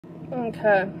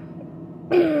Okay.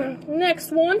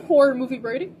 Next one, horror movie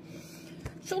Brady.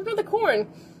 Children of the Corn.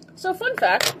 So, fun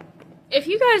fact, if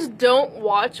you guys don't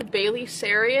watch Bailey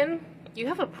Sarian, you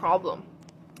have a problem.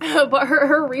 But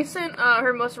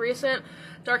her most recent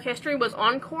Dark History was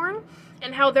on Corn,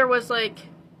 and how there was, like,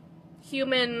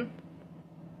 human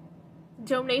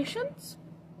donations?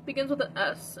 Begins with an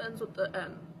S, ends with the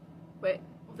N. Wait,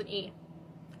 with an E.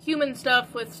 Human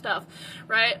stuff with stuff,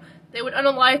 right? They would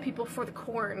unalive people for the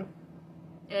corn.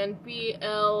 And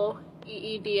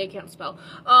B-L-E-E-D, I can't spell.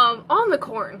 On the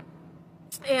corn.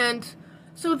 And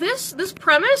so this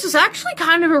premise is actually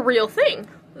kind of a real thing.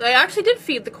 They actually did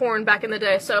feed the corn back in the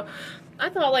day, so I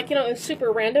thought, like, you know, it was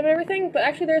super random and everything, but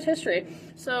actually there's history.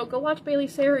 So go watch Bailey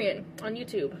Sarian on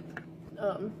YouTube.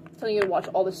 I'm telling you to watch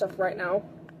all this stuff right now.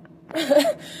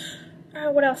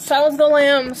 What else? Silence of the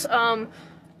Lambs.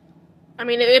 I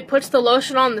mean, it puts the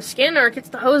lotion on the skin or it gets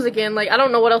the hose again. Like, I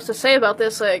don't know what else to say about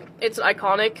this. Like, it's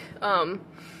iconic.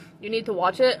 You need to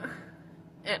watch it.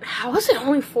 And how is it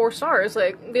only 4 stars?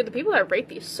 Like, dude, the people that rate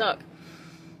these suck.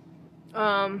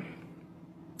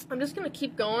 I'm just gonna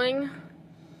keep going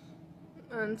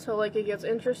until, like, it gets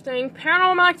interesting.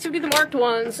 Paranormal Activity, The Marked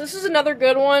Ones. This is another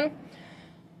good one.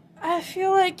 I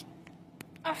feel like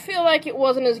it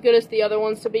wasn't as good as the other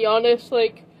ones, to be honest.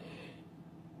 Like,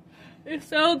 it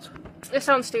sounds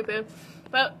stupid,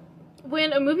 but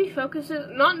when a movie focuses,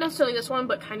 not necessarily this one,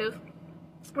 but kind of,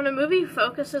 when a movie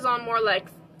focuses on more, like,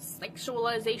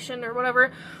 sexualization or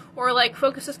whatever, or, like,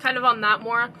 focuses kind of on that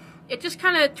more, it just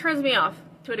kind of turns me off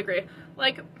to a degree.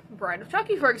 Like, Bride of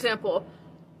Chucky, for example,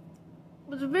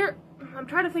 was I'm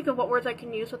trying to think of what words I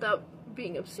can use without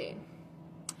being obscene.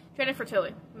 Jennifer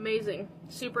Tilly, amazing,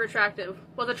 super attractive,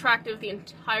 was attractive the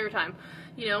entire time.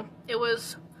 You know, it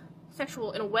was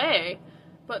sexual in a way,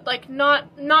 but, like,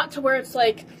 not to where it's,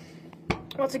 like,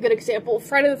 what's a good example?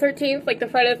 Friday the 13th, like, the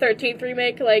Friday the 13th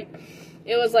remake, like,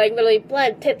 it was, like, literally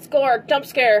blood, tits, gore, jump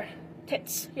scare,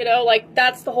 tits, you know, like,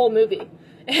 that's the whole movie.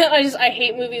 I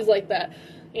hate movies like that,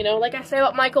 you know, like I say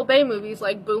about Michael Bay movies,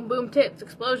 like, boom, boom, tits,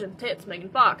 explosion, tits, Megan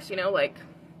Fox, you know, like,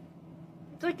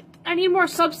 it's like, I need more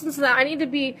substance than that. I need to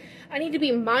be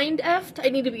mind-effed, I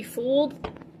need to be fooled,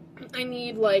 I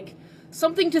need, like,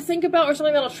 something to think about or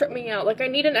something that'll trip me out. Like, I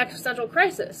need an existential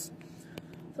crisis.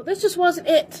 So this just wasn't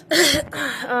it.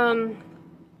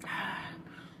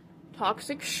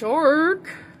 Toxic Shark.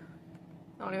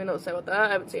 I don't even know what to say about that. I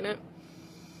haven't seen it.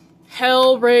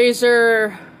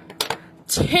 Hellraiser.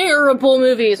 Terrible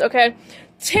movies, okay?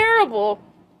 Terrible,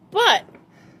 but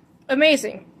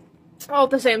amazing. All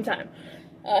at the same time.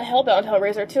 Hellbound,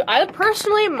 Hellraiser 2.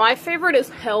 Personally, my favorite is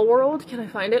Hellworld. Can I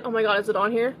find it? Oh my god, is it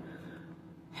on here?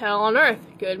 Hell on Earth.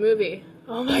 Good movie.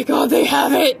 Oh my god, they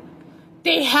have it!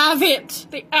 They have it!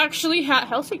 They actually have...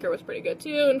 Hellseeker was pretty good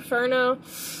too. Inferno.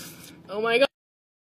 Oh my god.